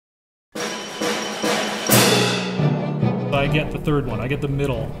I get the third one. I get the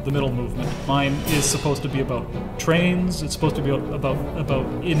middle movement. Mine is supposed to be about trains. It's supposed to be about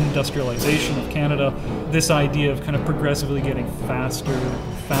industrialization of Canada. This idea of kind of progressively getting faster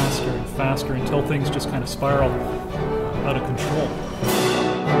and faster and faster until things just kind of spiral out of control.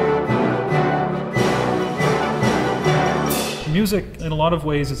 Music, in a lot of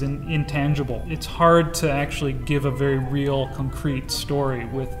ways, is intangible. It's hard to actually give a very real, concrete story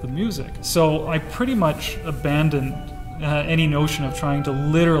with the music. So I pretty much abandoned any notion of trying to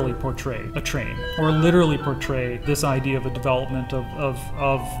literally portray a train or literally portray this idea of a development of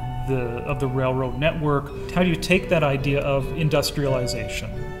the railroad network. How do you take that idea of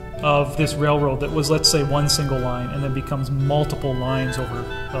industrialization, of this railroad that was, let's say, one single line and then becomes multiple lines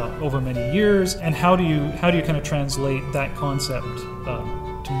over many years, and how do you kind of translate that concept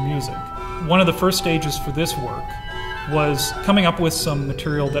to music? One of the first stages for this work was coming up with some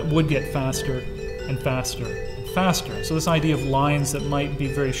material that would get faster and faster and faster. So this idea of lines that might be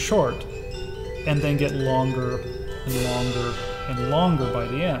very short and then get longer and longer and longer by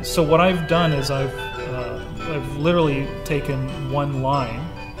the end. So what I've done is I've literally taken one line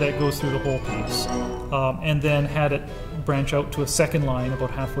that goes through the whole piece, and then had it branch out to a second line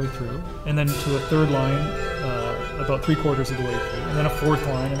about halfway through, and then to a third line about 3/4 of the way through, and then a fourth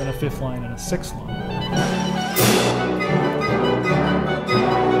line, and then a fifth line, and a sixth line.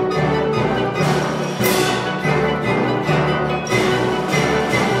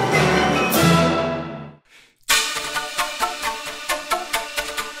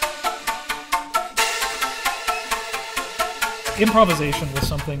 Improvisation was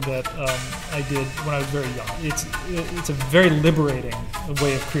something that I did when I was very young. It's a very liberating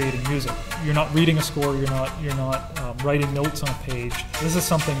way of creating music. You're not reading a score. You're not writing notes on a page. This is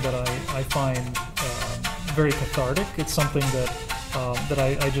something that I find very cathartic. It's something that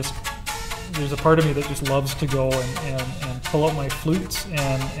I just, there's a part of me that just loves to go and pull out my flutes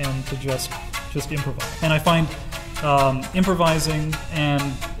and to just improvise. And I find improvising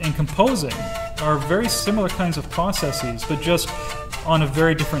and composing are very similar kinds of processes, but just on a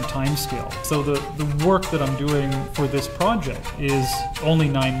very different time scale. So the work that I'm doing for this project is only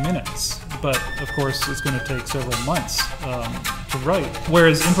 9 minutes, but of course it's going to take several months to write.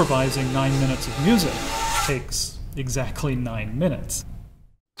 Whereas improvising 9 minutes of music takes exactly 9 minutes.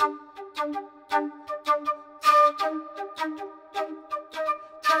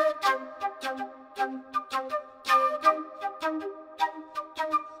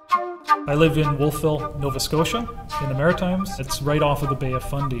 I live in Wolfville, Nova Scotia, in the Maritimes. It's right off of the Bay of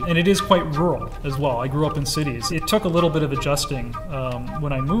Fundy. And it is quite rural as well. I grew up in cities. It took a little bit of adjusting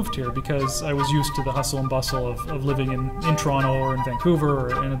when I moved here because I was used to the hustle and bustle of living in Toronto or in Vancouver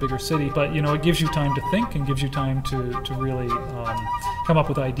or in a bigger city. But, you know, it gives you time to think and gives you time to really come up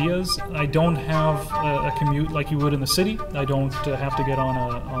with ideas. I don't have a commute like you would in the city. I don't have to get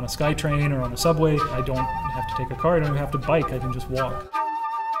on a SkyTrain or on the subway. I don't have to take a car. I don't even have to bike. I can just walk.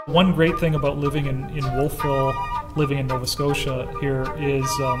 One great thing about living in Wolfville, living in Nova Scotia here, is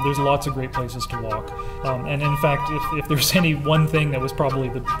there's lots of great places to walk. And in fact, if there's any one thing that was probably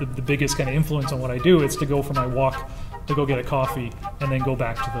the biggest kind of influence on what I do, it's to go for my walk, to go get a coffee, and then go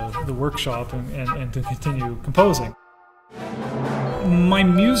back to the workshop and to continue composing. My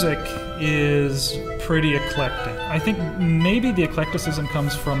music is pretty eclectic. I think maybe the eclecticism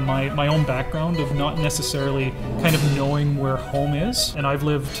comes from my own background of not necessarily kind of knowing where home is. And I've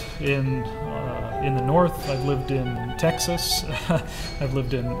lived in the north, I've lived in Texas, I've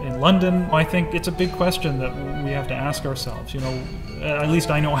lived in London. I think it's a big question that we have to ask ourselves, you know, at least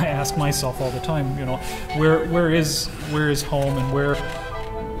I know I ask myself all the time, you know, where is home, and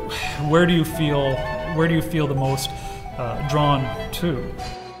where do you feel the most drawn to?